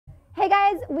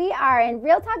guys, we are in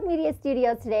Real Talk Media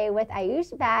Studios today with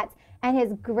Ayush Vats and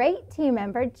his great team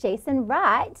member, Jason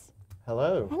Rott.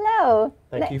 Hello. Hello.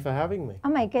 Thank you for having me. Oh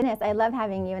my goodness, I love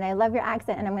having you and I love your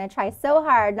accent, and I'm going to try so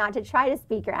hard not to try to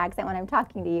speak your accent when I'm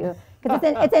talking to you because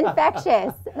it's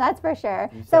infectious, that's for sure.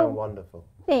 You sound wonderful.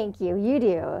 Thank you, you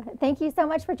do. Thank you so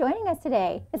much for joining us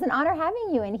today. It's an honor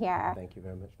having you in here. Thank you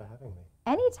very much for having me.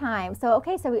 Anytime. So,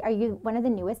 okay, so are you one of the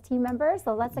newest team members?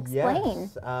 So let's explain.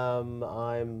 Yes, I'm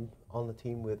on the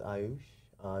team with Ayush.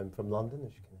 I'm from London,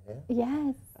 as you can hear.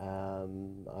 Yes.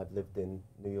 I've lived in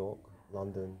New York,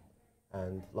 London,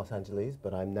 and Los Angeles,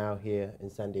 but I'm now here in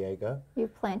San Diego.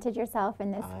 You've planted yourself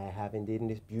in this. I have indeed, in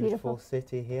this beautiful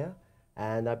city here,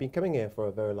 and I've been coming here for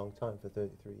a very long time, for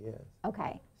 33 years.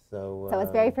 Okay. So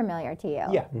it's very familiar to you.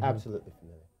 Yeah, absolutely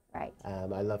familiar. Right.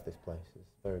 I love this place.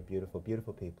 It's very beautiful,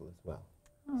 beautiful people as well.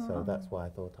 Aww. So that's why I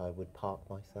thought I would park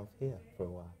myself here for a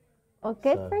while. Well,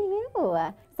 good for you.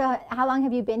 So how long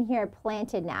have you been here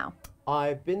planted now?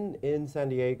 I've been in San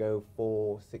Diego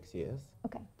for 6 years.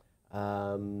 Okay.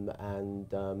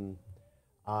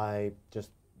 I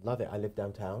just love it. I live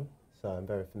downtown, so I'm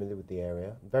very familiar with the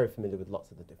area. I'm very familiar with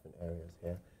lots of the different areas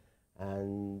here.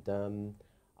 And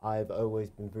I've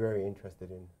always been very interested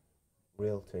in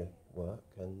realty work,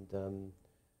 and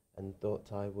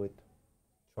thought I would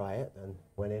try it, and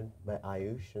went in, met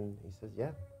Ayush, and he says,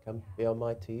 yeah, come be on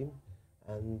my team,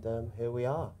 and here we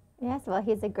are. Yes, well,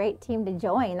 he's a great team to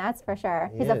join, that's for sure.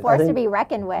 He He's is. a force to be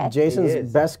reckoned with.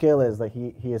 Jason's best skill is like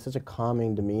he has such a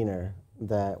calming demeanor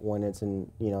that when it's in,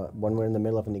 when we're in the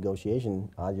middle of a negotiation,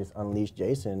 I just unleash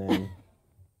Jason and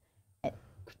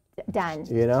done.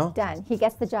 Done. He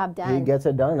gets the job done. He gets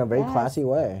it done in a very classy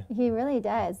way. He really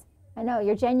does. I know,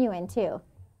 you're genuine too.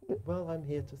 Well, I'm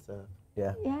here to serve.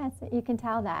 Yeah. Yes, you can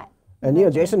tell that. And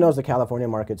Jason knows the California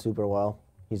market super well.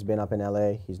 He's been up in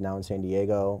LA, he's now in San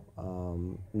Diego,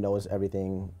 knows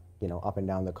everything, up and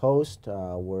down the coast.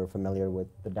 We're familiar with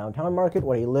the downtown market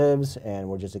where he lives, and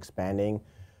we're just expanding.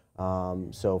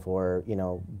 So for,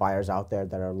 buyers out there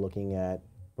that are looking at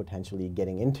potentially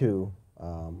getting into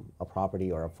a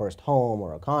property or a first home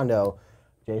or a condo,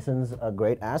 Jason's a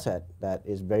great asset that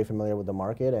is very familiar with the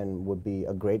market and would be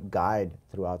a great guide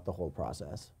throughout the whole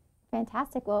process.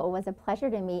 Fantastic. Well, it was a pleasure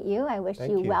to meet you. I wish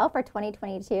Thank you you well for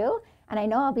 2022. And I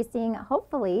know I'll be seeing,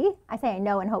 hopefully, I say I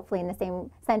know and hopefully in the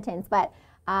same sentence, but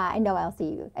I know I'll see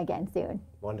you again soon.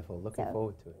 Wonderful. Looking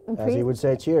forward to it. As he would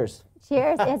say, cheers.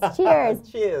 Cheers. It's cheers.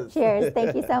 Cheers. Cheers.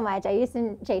 Thank you so much. Ayush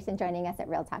and Jason joining us at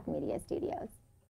Real Talk Media Studios.